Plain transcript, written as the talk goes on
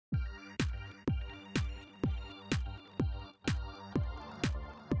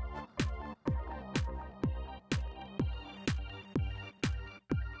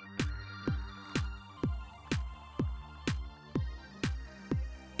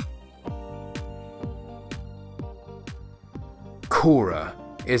CORA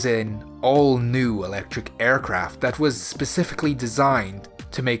is an all-new electric aircraft that was specifically designed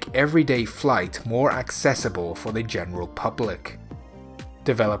to make everyday flight more accessible for the general public.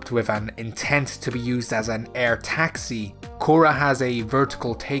 Developed with an intent to be used as an air taxi, CORA has a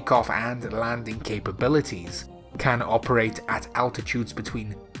vertical takeoff and landing capabilities, can operate at altitudes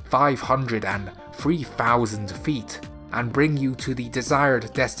between 500 and 3,000 feet, and bring you to the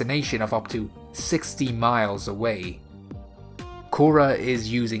desired destination of up to 60 miles away. CORA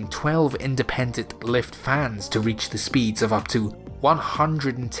is using 12 independent lift fans to reach the speeds of up to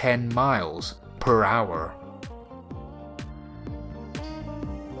 110 miles per hour.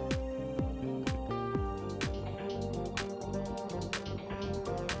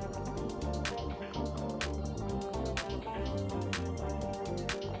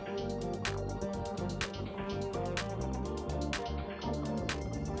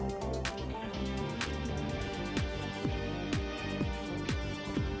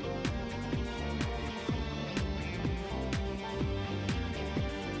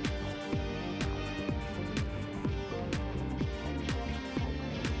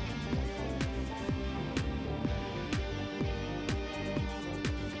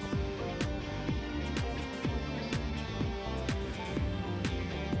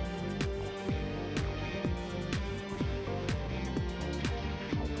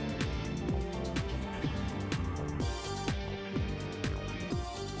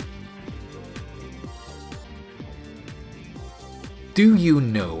 Do you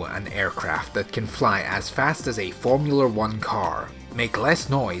know an aircraft that can fly as fast as a Formula 1 car, make less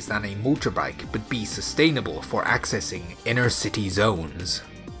noise than a motorbike but be sustainable for accessing inner city zones?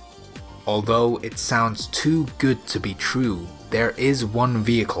 Although it sounds too good to be true, there is one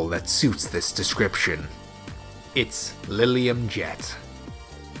vehicle that suits this description. It's Lilium Jet.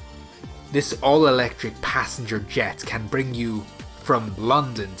 This all-electric passenger jet can bring you from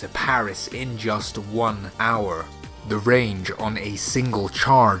London to Paris in just 1 hour. The range on a single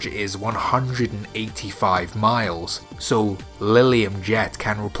charge is 185 miles, so Lilium Jet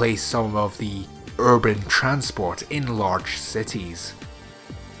can replace some of the urban transport in large cities.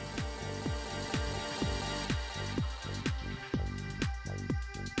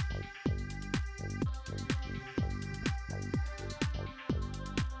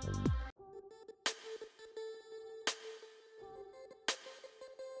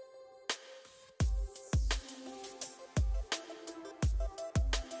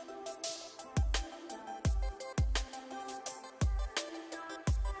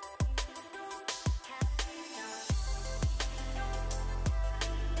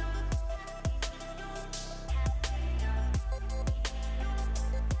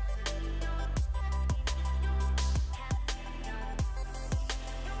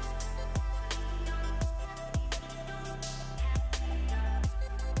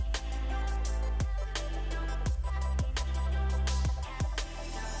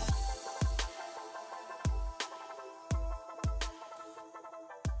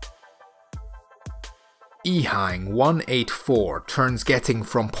 EHANG 184 turns getting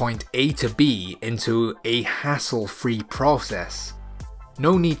from point A to B into a hassle-free process.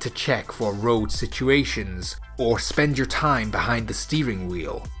 No need to check for road situations or spend your time behind the steering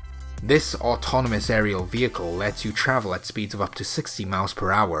wheel. This autonomous aerial vehicle lets you travel at speeds of up to 60 miles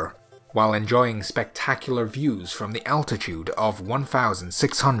per hour, while enjoying spectacular views from the altitude of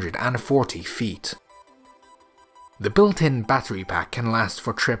 1,640 feet. The built-in battery pack can last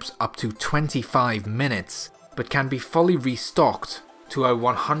for trips up to 25 minutes, but can be fully restocked to a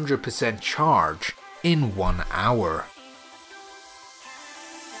 100% charge in 1 hour.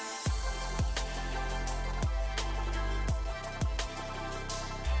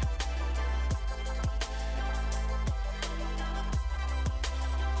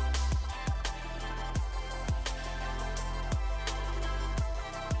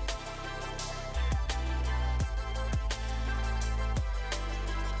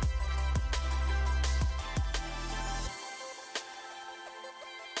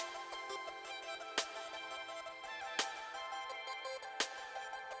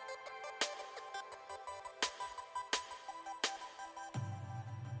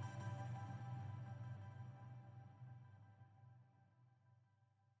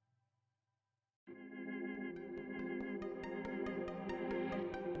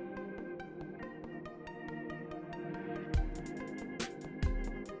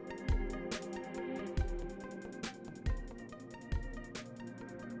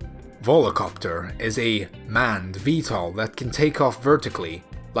 VOLOCOPTER is a manned VTOL that can take off vertically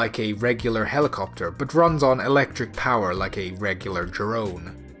like a regular helicopter but runs on electric power like a regular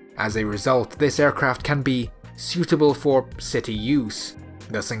drone. As a result, this aircraft can be suitable for city use,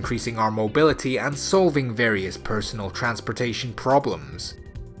 thus increasing our mobility and solving various personal transportation problems.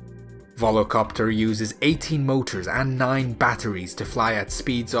 VOLOCOPTER uses 18 motors and 9 batteries to fly at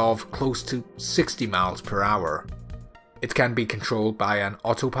speeds of close to 60 miles per hour. It can be controlled by an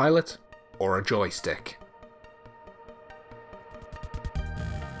autopilot or a joystick.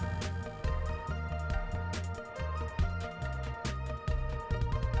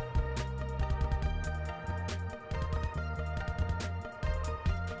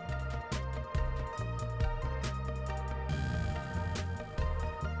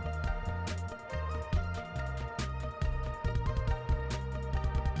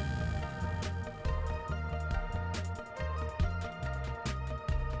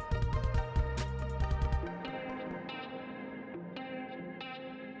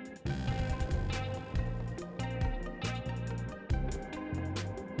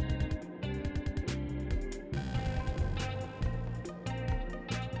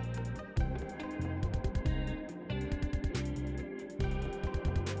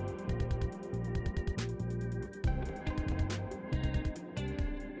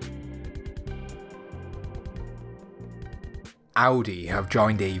 Audi have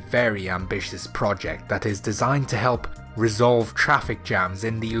joined a very ambitious project that is designed to help resolve traffic jams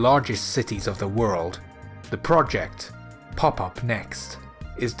in the largest cities of the world. The project, Pop-Up Next,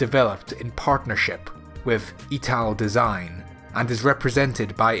 is developed in partnership with EHANG Design and is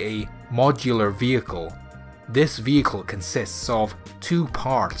represented by a modular vehicle. This vehicle consists of 2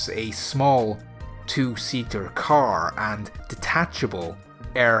 parts, a small 2-seater car and detachable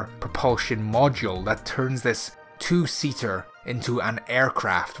air propulsion module that turns this 2-seater into an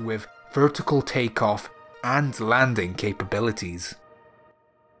aircraft with vertical takeoff and landing capabilities.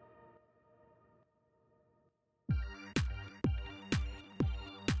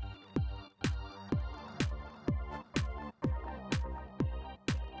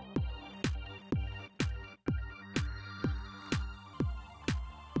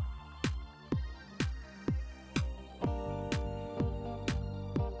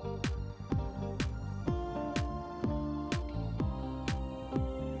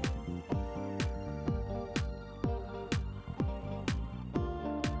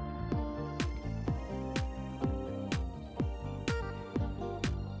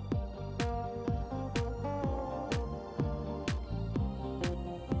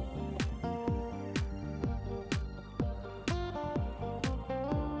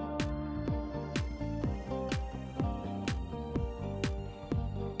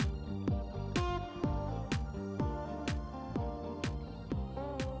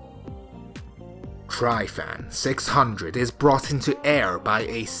 TRIFAN 600 is brought into air by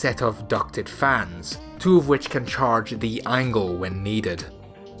a set of ducted fans, 2 of which can charge the angle when needed.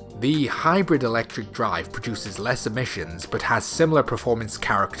 The hybrid electric drive produces less emissions but has similar performance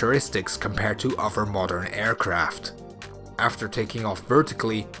characteristics compared to other modern aircraft. After taking off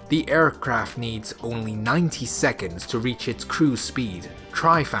vertically, the aircraft needs only 90 seconds to reach its cruise speed.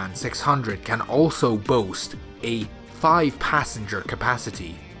 TRIFAN 600 can also boast a 5-passenger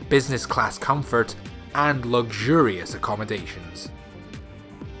capacity, business class comfort, and luxurious accommodations.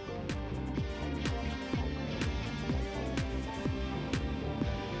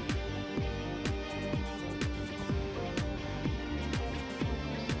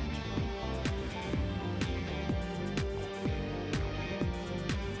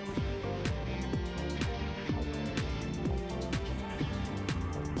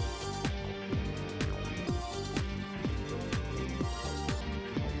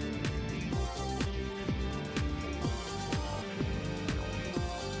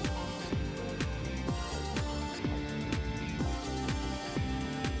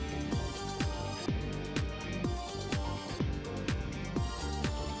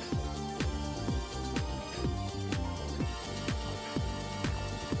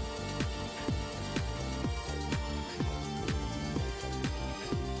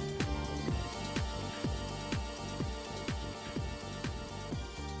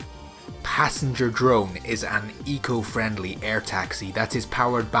 Passenger Drone is an eco-friendly air taxi that is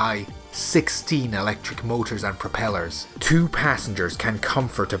powered by 16 electric motors and propellers. 2 passengers can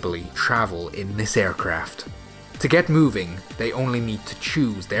comfortably travel in this aircraft. To get moving, they only need to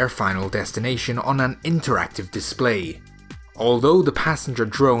choose their final destination on an interactive display. Although the passenger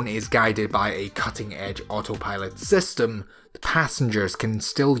drone is guided by a cutting-edge autopilot system, the passengers can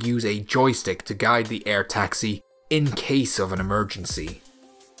still use a joystick to guide the air taxi in case of an emergency.